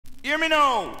Hear me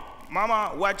now.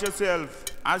 Mama, watch yourself.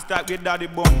 I start with daddy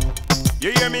bum.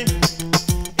 You hear me?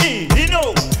 He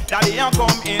know daddy a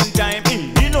come in time.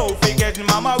 He know forget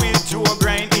mama with Joe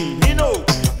Grine. He know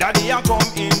daddy a come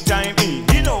in time.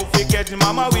 He know forget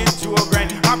mama with Joe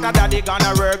Grine. After daddy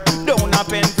gonna work down a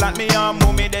pen plant, me and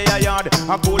mommy they a yard.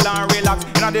 I cool and relax.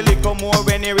 Inna the liquor more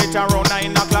when he reach around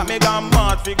 9 o'clock. Me gone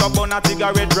mad figure bun a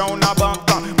cigarette round a bank.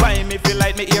 Why me feel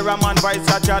like me hear a man voice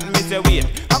a chat? Me say wait,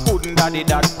 I couldn't daddy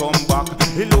that come back.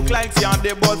 He look like see on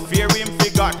the bus fear him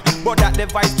forgot, but that the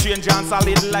voice change and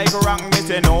solid like rock. Me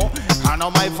say no, I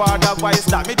know my father voice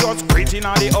that me just preaching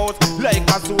on the house like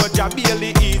a soldier.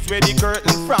 Barely ease where the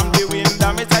curtain from the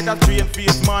window. Me sight a straight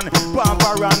face man,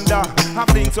 Pamparanda. I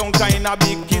fling some kind of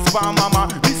big kiss for mama.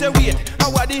 Me say wait,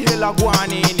 how the hell I go on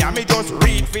in? Yeah, me just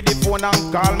read for the phone and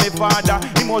call me father.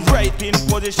 He was right in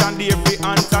position there for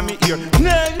answer me ear.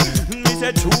 Nay, me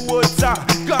say true words sir,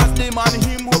 cause the man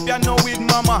him hope you know with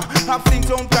mama. I fling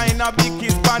some kind of big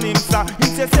kiss for him sir.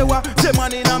 He say what? Say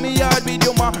man in a me yard with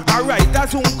you ma. Alright,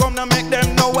 that's who come to make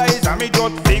them know wise. And me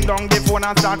just fling down the phone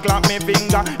and start clap me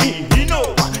finger. He know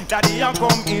daddy a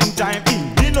come in time.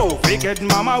 He know forget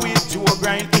mama with Joe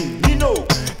Grine. He know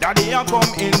daddy a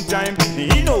come in time.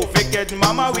 He know forget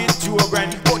mama with Joe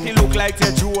Grine. But he look like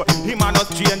a Joe, him a no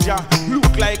stranger.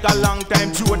 Look like a long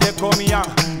time Joe they come here.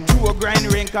 Joe Grine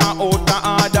rank and out the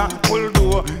order. Pull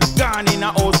door, gone in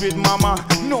a house with mama.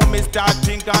 No me start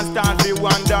think and start to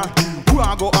wonder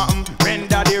what go happen when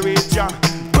daddy reach ya.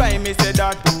 Why me say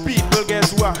that? People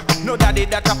guess what? No daddy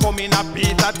that a come in a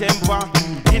Peter temper.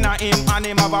 Inna him and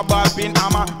him have a ball pin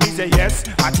hammer. He say yes,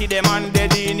 I see them and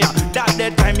dead in ya. That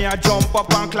the time me a jump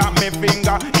up and clap me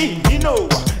finger. He know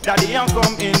daddy a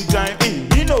come in time.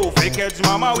 He know forget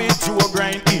mama with Joe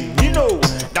Grine. He know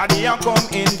daddy a come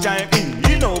in time.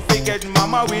 He know forget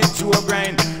mama with Joe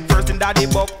Grine. First in daddy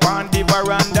buck on the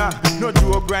veranda. No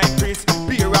Joe Grine Chris,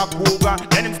 beer a cougar.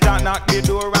 Then him start knock the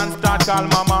door and start call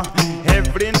mama.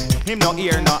 Evelyn, him no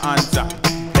hear no answer.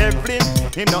 Evelyn,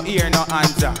 him no hear no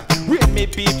answer. When me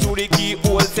peep through the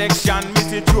keyhole section, me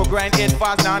see Joe Grine head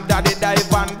fast and daddy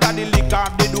dive and daddy lick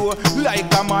off the door like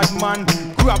a madman.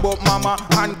 Grab up mama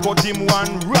and cut him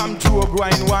one, ram Joe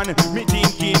Grine one. Me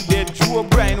thinking dead Joe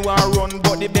Grine want run,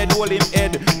 but the bed hold him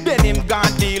head. Then him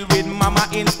gone deal with mama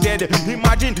instead.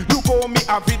 Imagine, look how me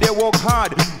happy they work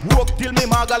hard. Work till me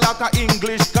maga like a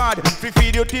English card. Fi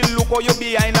feed you till look how you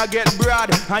behind a get broad.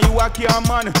 And you a care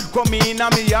man, come in a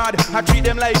me yard. I treat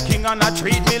them like king and I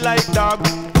treat me like dog.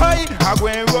 Why? I go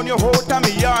and run your out of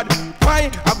me yard. Why?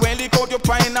 I go and lick out your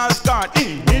final start.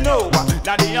 He know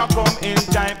daddy a come in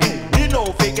time. He know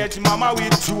forget mama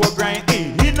with Joe Grine.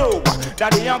 He know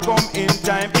daddy a come in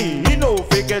time. He know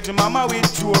forget mama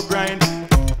with Joe Grine.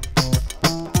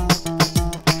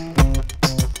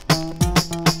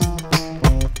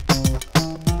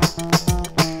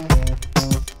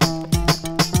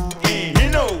 He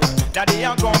know daddy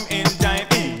a come in time.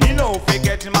 He know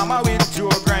forget mama with Joe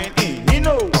Grine. He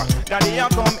know daddy a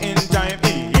come in time.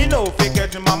 He know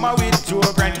forget mama with Joe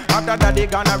Grine. After daddy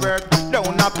gonna work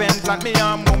down a pen plant, me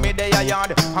and mommy they a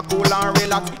yard. I cool and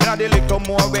relax. Inna the liquor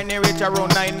more when he reach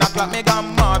around 9 o'clock. Me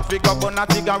gone mad figure bun a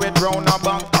cigarette round a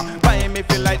bank. Why me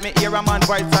feel like me hear a man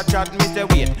voice a chat? Me say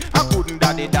wait, I couldn't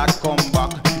daddy that come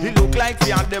back. He look like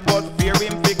see on the bus fear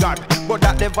him forgot, but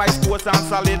that the voice goes and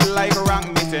solid like rock.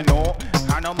 Me say no,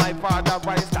 I know my father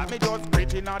voice that me just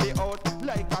preaching on the house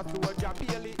like a soldier.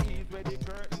 Barely